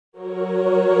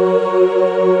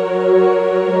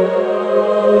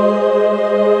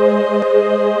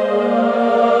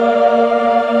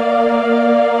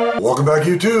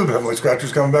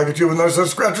Scratcher's coming back at you with no such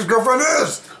Scratcher's girlfriend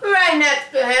is. Right next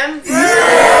to him.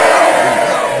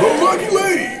 Yeah! The lucky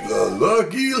lady. The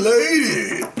lucky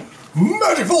lady.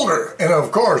 Magic folder. And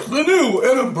of course, the new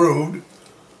and improved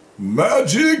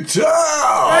Magic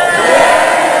Towel.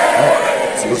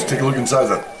 Alright, so let's take a look inside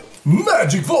the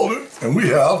Magic folder. And we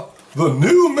have the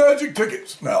new Magic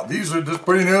tickets. Now, these are just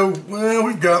pretty new. Well,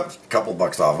 we've got a couple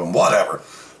bucks off them, whatever.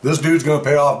 This dude's going to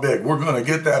pay off big. We're going to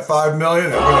get that $5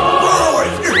 million and we're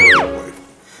going to run away.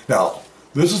 Now,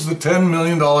 this is the $10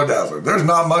 million Dazzler. There's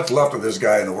not much left of this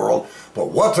guy in the world, but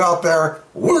what's out there,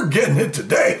 we're getting it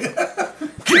today.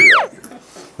 Get it out here.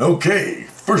 Okay,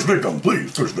 first victim,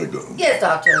 please. First victim. Yes,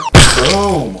 doctor.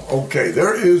 Boom. Okay,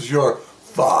 there is your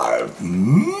 $5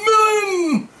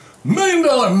 million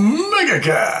mega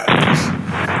cash.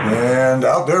 And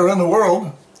out there in the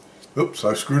world, oops,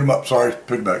 I screwed him up. Sorry,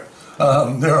 pick it back.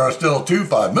 There are still two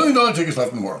 $5 million tickets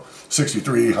left in the world.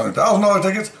 $6,300,000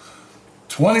 tickets,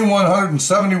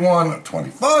 $2,171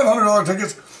 $2,500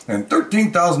 tickets, and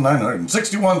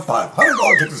 $13,961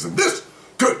 $500 tickets. And this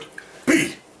could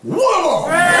be one of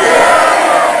them.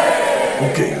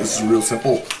 Okay, this is a real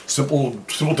simple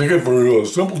ticket for a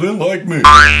simpleton like me.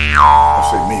 I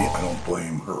say me, I don't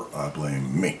blame her, I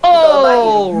blame me.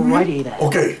 Alrighty then.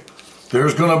 Okay,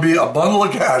 there's gonna be a bundle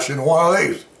of cash in one of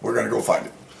these. We're gonna go find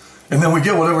it. And then we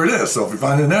get whatever it is. So if we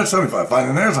find it in there, it's 75. Find it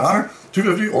in there, it's 100,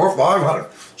 250, or 500.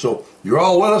 So you're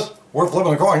all with us. We're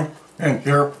flipping a coin. And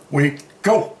here we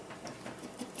go.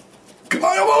 Come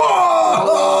on!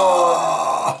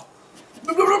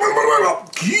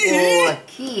 Key! Oh, a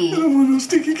key.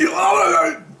 Sticky key.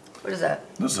 What is that?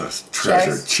 This is a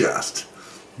treasure chest.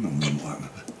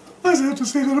 I have to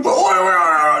say that.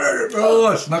 Oh,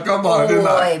 I snuck up on it, didn't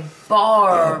I? Boy,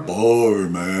 bar. Bar,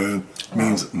 man.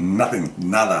 Means nothing.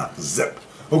 Nada. Zip.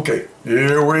 Okay,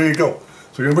 here we go.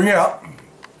 So we're going to bring it out. And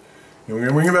we're going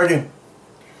to bring it back in.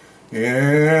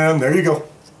 And there you go.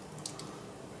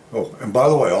 Oh, and by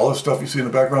the way, all this stuff you see in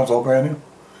the background is all brand new.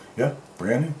 Yeah,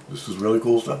 brand new. This is really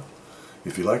cool stuff.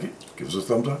 If you like it, give us a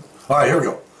thumbs up. All right, here we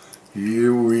go.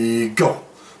 Here we go.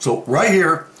 So right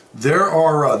here, there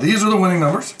are, these are the winning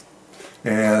numbers.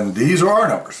 And these are our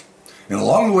numbers. And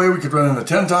along the way, we could run in a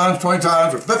 10 times, 20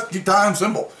 times, or 50 times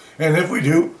symbol. And if we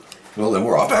do, well, then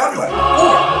we're off to Happy Land.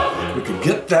 Or we could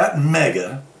get that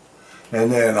mega,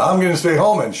 and then I'm going to stay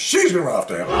home, and she's going to run off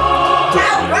to Happy Land. All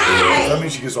right. That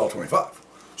means she gets all 25.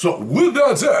 So with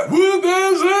that said,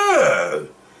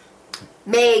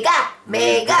 Mega.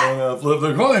 flip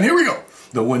the coin. Here we go.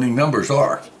 The winning numbers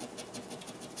are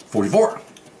 44,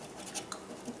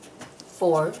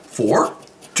 4,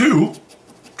 2,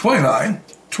 29,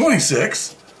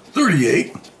 26,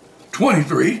 38,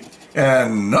 23,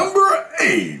 and number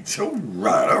 8. All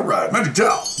right. Magic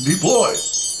Towel, deploy.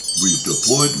 We've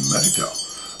deployed Magic Towel.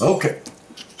 Okay,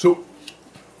 so,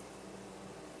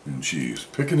 and she's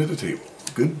picking at the table.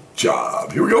 Good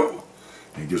job. Here we go.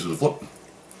 And gives us a flip.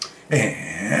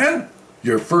 And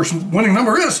your first winning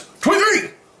number is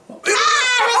 23.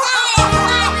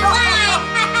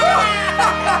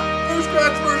 First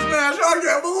scratch, first smash. I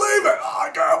can't believe it. I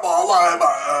can't believe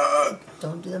it.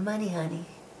 Don't do the money, honey.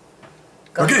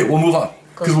 Go. Okay, we'll move on.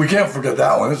 Because we can't forget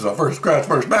that one. This is our first scratch,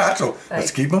 first match, so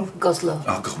let's keep moving. Go slow.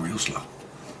 I'll go real slow.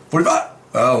 45.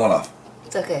 One off.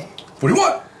 It's okay.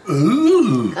 41.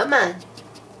 Ooh. Come on.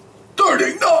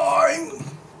 39.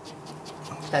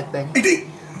 Back, Benny. 18.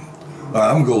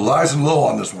 I'm going to go nice and low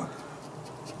on this one.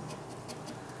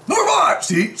 Number 5.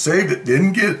 See, saved it.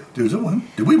 Didn't get it. Did we win?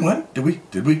 Did we win?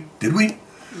 Did we?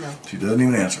 No. She doesn't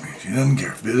even answer me. She doesn't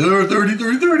care. 30,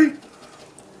 30, 30.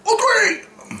 Oh, 3.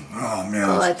 Oh, man.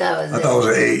 Oh, I thought it was I thought it was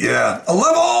an 8, yeah.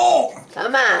 11!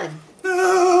 Come on.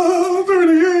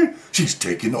 38. She's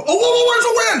taking the... Oh, whoa, it's a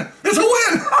win! It's a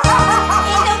win!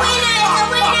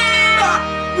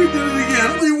 We did it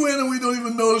again. We win and we don't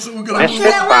even notice that we're going to lose.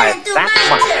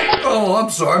 Oh, I'm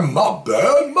sorry. My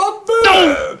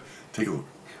bad. Take a look.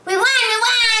 We won.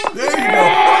 There you go.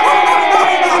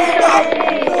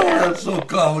 That's so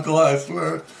comical, I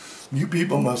swear. You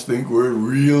people must think we're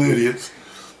real idiots.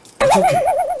 It's okay.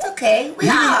 It's okay. We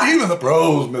are. Even the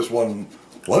pros miss one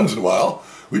once in a while.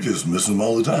 We just miss them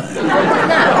all the time.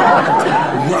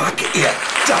 Rock it.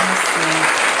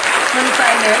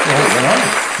 25 minutes.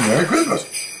 Oh, Merry Christmas.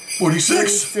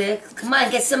 46. 46. Come on,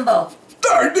 get Simbo.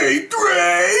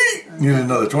 33. You need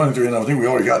another 23, and I think we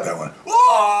already got that one.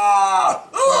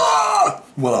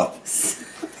 Well,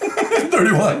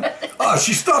 31.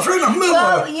 She stops right in the middle.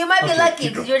 Well, you might be lucky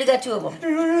because you already got 2 of them.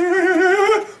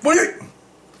 48.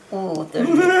 Oh,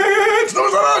 38. It's number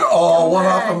 7. Oh, one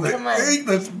off from the come on. 8.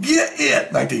 Let's get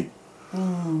it. 19.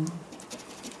 Number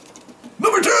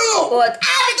 2. What? We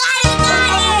got it.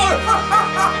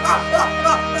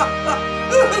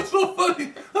 That's so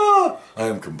funny. I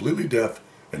am completely deaf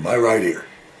in my right ear.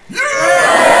 Yeah!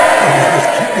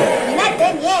 You're not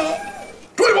done yet.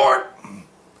 24.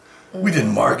 We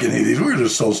didn't mark any of these. We were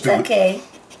just so stupid. Okay.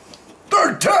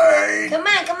 13. Come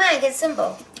on, get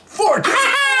simple. 14. We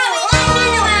got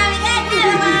another one.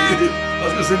 I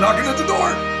was going to say knocking at the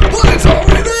door, but it's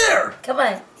already there. Come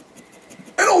on.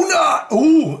 And oh, not.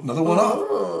 Ooh, another one Ooh.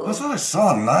 up. I thought I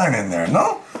saw a 9 in there.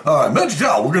 No? All right, Magic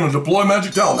Towel. We're going to deploy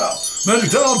Magic Towel now.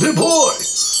 Magic Towel, deploy.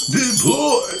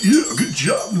 Deploy. Yeah, good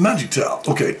job. Magic Towel.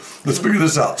 Okay, let's figure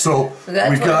this out. So we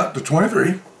got the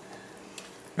 23.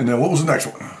 And then what was the next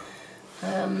one?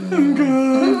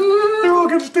 They're all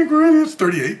going to think we're idiots.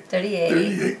 38. 38.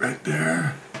 38 right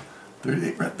there.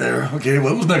 38 right there. Okay,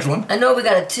 what was the next one? I know we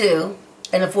got a 2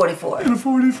 and a 44. And a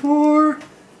 44.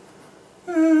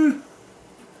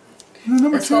 Number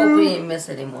Let's 2. hope we didn't miss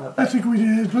anymore. I think we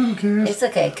did, but who cares? It's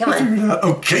okay. Come We'll figure on. it out.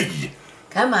 Okay.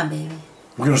 Come on, baby.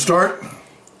 We're going to start.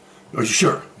 Are you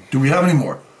sure? Do we have any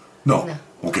more? No. No.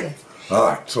 Okay. All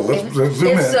right. So let's zoom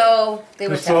in. If so, they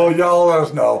were Just so y'all let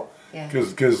us know. Yeah.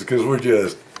 Because we're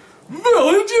just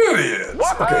village idiots.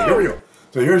 Okay, here we go.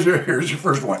 So here's your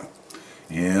first one.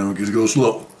 And we're going to go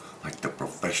slow. Like the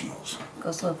professionals.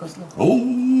 Go slow, go slow.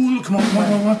 Oh, come on.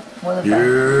 More than 5.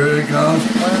 Here it comes.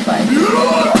 More than 5.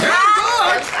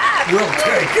 We'll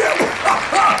take it.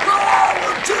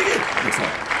 We'll take it. Which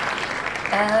one?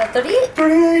 38.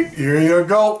 38. Here you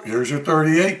go. Here's your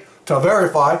 38. To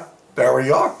verify, there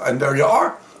we are. And there you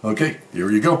are. Okay, here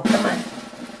you go. Come on.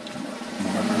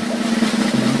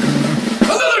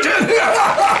 Another 10.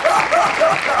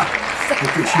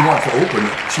 Okay, she wants to open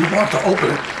it. She wants to open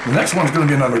it. The next one's going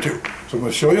to be number 2. So I'm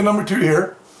going to show you number 2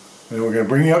 here. And we're going to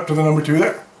bring you up to the number 2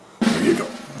 there. There you go.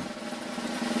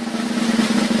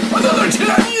 Another 10.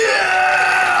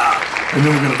 Yeah! And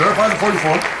then we're going to verify the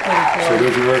 44. 44. So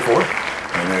there's your 44.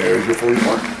 And there's your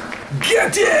 44.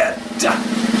 Get it!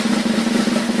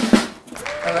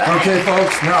 All right. Okay,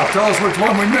 folks. Now tell us which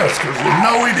one we missed, because we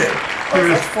know we did. Oh,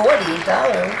 Here's it's $40.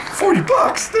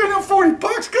 $40. There's no $40.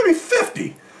 It's going to be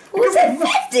 50. Who said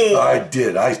 50? I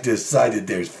did. I decided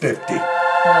there's 50. No.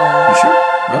 You sure?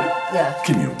 Really? Yeah.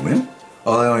 Can you win?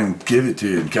 Oh, they don't even give it to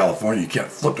you in California. You can't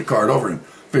flip the card over and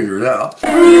figure it out. She's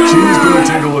going to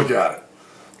take a look at it.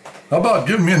 How about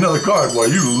giving me another card while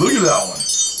you look at that one?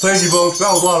 Thank you, folks.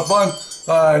 That was a lot of fun.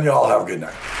 And y'all have a good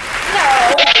night.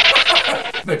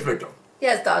 No. Next victim.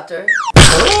 Yes, doctor.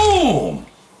 Boom!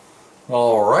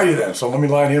 Alrighty then. So let me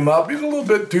line him up. He's a little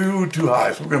bit too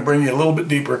high. So we're going to bring you a little bit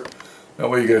deeper. That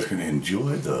way you guys can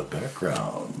enjoy the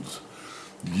backgrounds.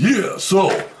 Yeah, so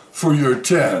for your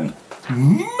 $10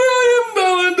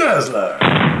 million Dazzler,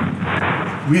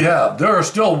 there are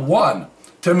still one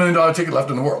 $10 million ticket left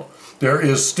in the world. There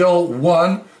is still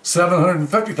one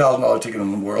 $750,000 ticket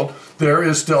in the world. There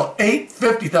is still 8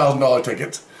 $50,000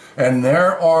 tickets. And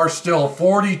there are still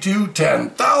 42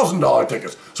 $10,000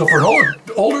 tickets. So for an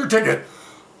older ticket,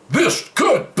 this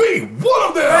could be one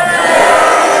of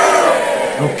them.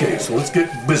 Okay, so let's get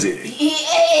busy.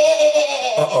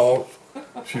 Uh-oh.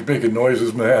 She's making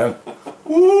noises, man.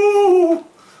 Ooh.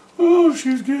 Oh,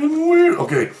 she's getting weird.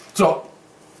 Okay, so,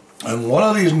 and one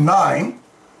of these nine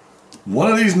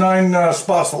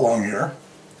spots along here,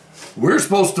 we're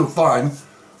supposed to find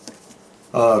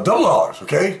 $double,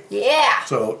 okay? Yeah.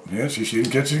 So, yeah, she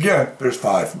didn't catch it again. There's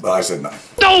 5, but I said 9.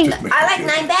 No. I like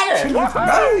 9 better.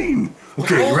 9.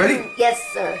 Okay, you ready? Yes,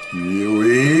 sir. Here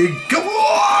we go.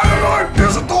 Oh,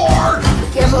 there's a door. Be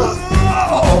careful.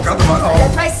 Oh, got the money.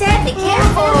 That's why I said, be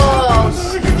careful.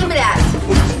 Give me that.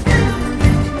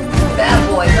 Bad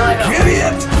boy. No, I don't. Get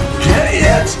it.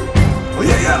 Oh,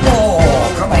 yeah.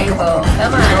 Oh, come on. Rainbow.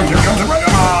 Come on. Here comes the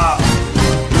rainbow.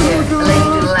 Here, the lady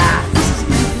to the last.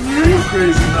 You're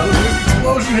crazy. Another big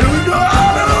explosion. Here we go.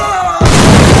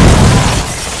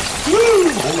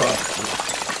 Woo. Hold on.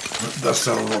 Dust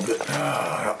out a little bit.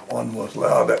 That one was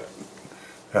loud.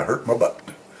 That hurt my butt.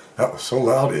 That was so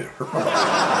loud it hurt my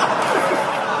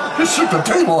butt. Just shook the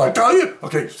table, I tell you.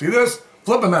 Okay, see this?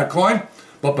 Flipping that coin.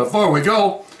 But before we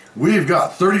go, we've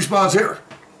got 30 spots here.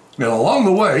 And along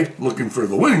the way, looking for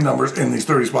the winning numbers in these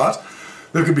 30 spots,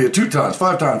 there could be a 2 times,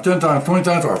 5 times, 10 times, 20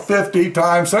 times, or 50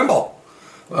 times symbol.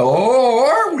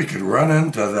 Or we could run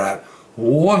into that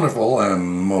wonderful and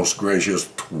most gracious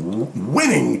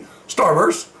winning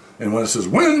Starburst. And when it says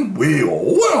win, we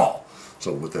win all.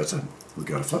 So with that said, we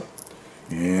got to flip.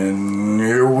 And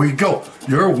here we go.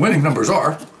 Your winning numbers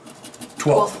are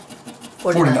 12,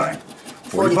 49,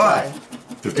 45,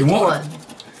 51,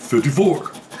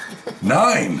 54,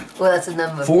 9, Well, that's a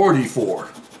number. 44,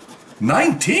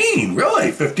 19,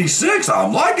 really? 56,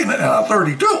 I'm liking it. And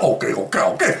 32, okay.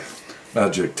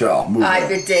 Magic towel, move I on.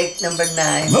 did take number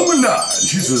 9. Number 9,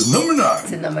 she says number 9.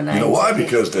 It's a number 9 You know why? ticket.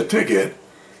 Because the ticket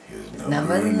is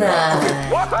Number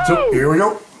 9. Okay. So here we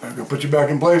go. I'm gonna put you back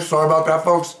in place. Sorry about that,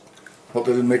 folks. Hope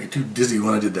I didn't make you too dizzy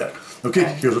when I did that. Okay,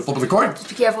 Right. here's a flip of the coin. Just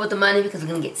be careful with the money because we're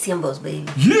going to get symbols, baby.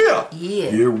 Yeah! Yeah.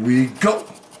 Here we go.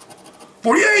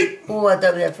 48! Oh, I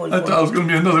thought we had I 44. thought it was gonna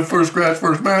be another first scratch,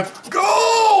 first match.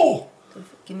 Go!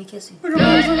 Give me a kissy.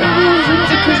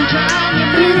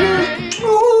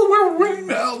 Oh, we're winning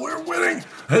now. We're winning.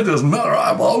 It doesn't matter.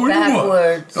 I've already won.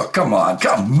 Backwards. Oh, come on.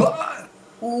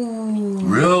 Ooh.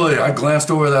 Really? I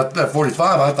glanced over that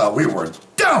 45. I thought we were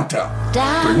downtown.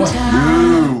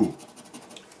 31.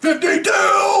 52.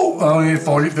 Only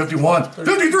 40, 51.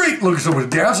 53. Look, so we're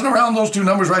dancing around those two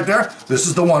numbers right there. This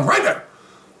is the one right there.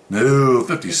 No,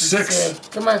 56.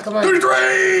 Come on.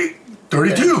 33.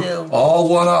 32. All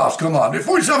one-offs. Come on.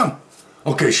 47.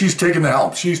 Okay, she's taking the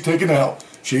helm.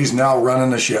 She's now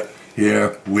running the ship.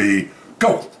 Here we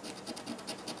go.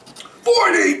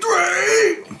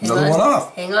 43. Another one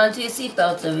off. Hang on to your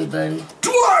seatbelts, everybody.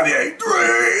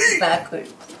 23.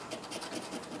 Backwards.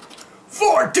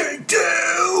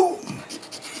 42.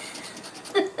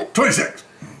 26.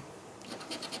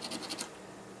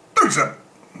 37.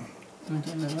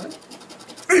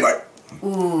 Anyway.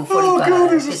 Ooh, 45. Oh, God,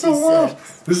 this is so wild.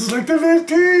 56. This is like the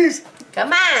 50s.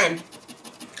 Come on.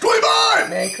 25.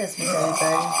 Merry Christmas,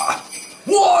 everybody.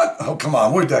 What? Oh, come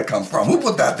on. Where'd that come from? Who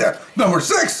put that there? Number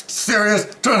 6. Serious.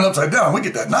 Turn it upside down. We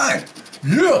get that 9.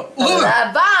 Yeah. 11.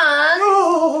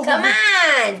 Oh. Come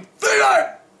on. 39.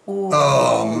 Ooh.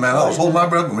 Oh, man. I was holding my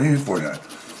breath when we used 49.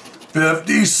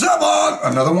 57.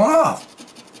 Another one off.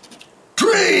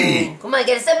 3. Come on,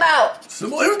 get a sip out.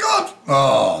 Symbol, here it comes.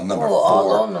 Oh, number 4.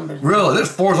 All numbers. Really?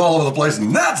 There's 4s all over the place,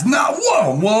 and that's not one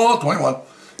of them. Whoa, 21. Here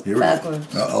we go.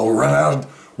 Backwards. Uh-oh,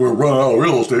 we're running out of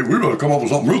real estate. We better come up with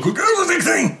something real quick. There's a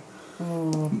 16.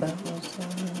 Ooh, backwards.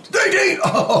 18.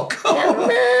 Oh, come on. Come on.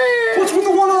 What's with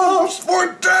the one-offs?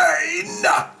 14.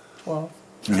 12.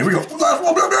 And here we go. Last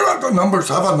one. Number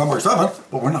 7.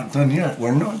 But we're not done yet.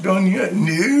 No.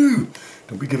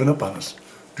 Don't be giving up on us.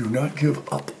 Do not give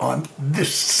up on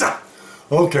this.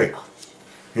 Okay.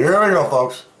 Here we go,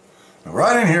 folks. Now,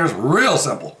 right in here is real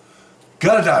simple.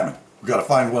 Got a diamond. We got to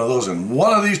find one of those in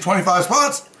one of these 25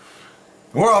 spots.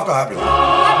 And we're off to happy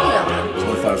land.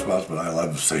 25 spots, but I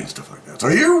love saying stuff like that. So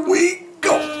here we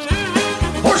go.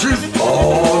 Horseshoes.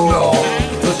 Oh, no.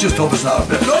 Let's just hope it's not a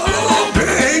pig. No,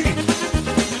 pig.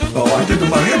 Oh, I did the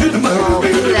money. Oh,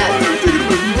 look at that.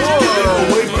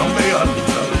 Away from me.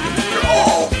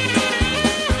 Oh.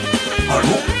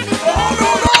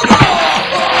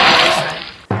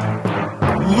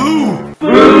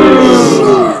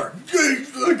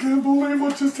 I can't believe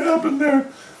what just happened there.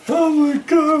 Oh my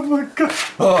god.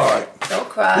 Alright. Don't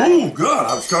cry. Oh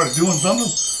god, I've started doing something.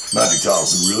 Magic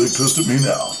Towel's really pissed at me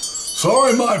now.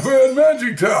 Sorry, my friend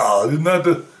Magic Towel. Isn't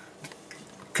that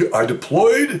I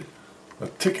deployed a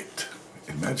ticket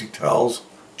in Magic Towel's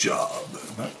job.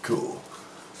 Isn't that cool?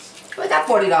 We got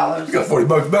 $40. We got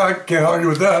 $40 back. Can't argue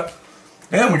with that.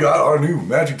 And we got our new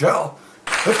Magic Towel.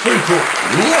 That's pretty cool.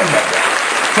 Love that.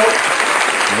 So,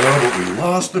 well, but we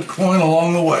lost the coin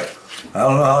along the way. I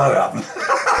don't know how that happened.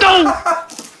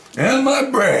 And my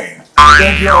brain.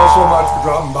 Thank you all so much for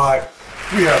dropping by.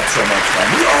 We have so much fun.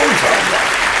 We always have fun.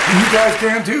 And you guys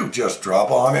can too. Just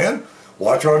drop on in,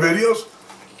 watch our videos,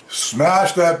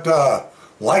 smash that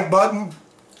like button,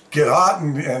 get hot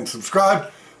and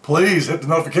subscribe. Please hit the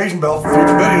notification bell for future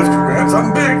videos because we're going to have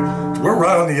something big. We're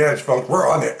right on the edge, folks. We're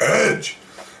on the edge.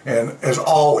 And as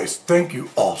always, thank you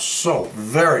all so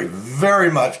very, very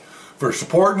much for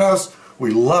supporting us. We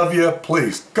love you.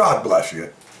 Please, God bless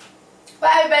you.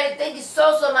 Bye, everybody. Thank you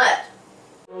so much.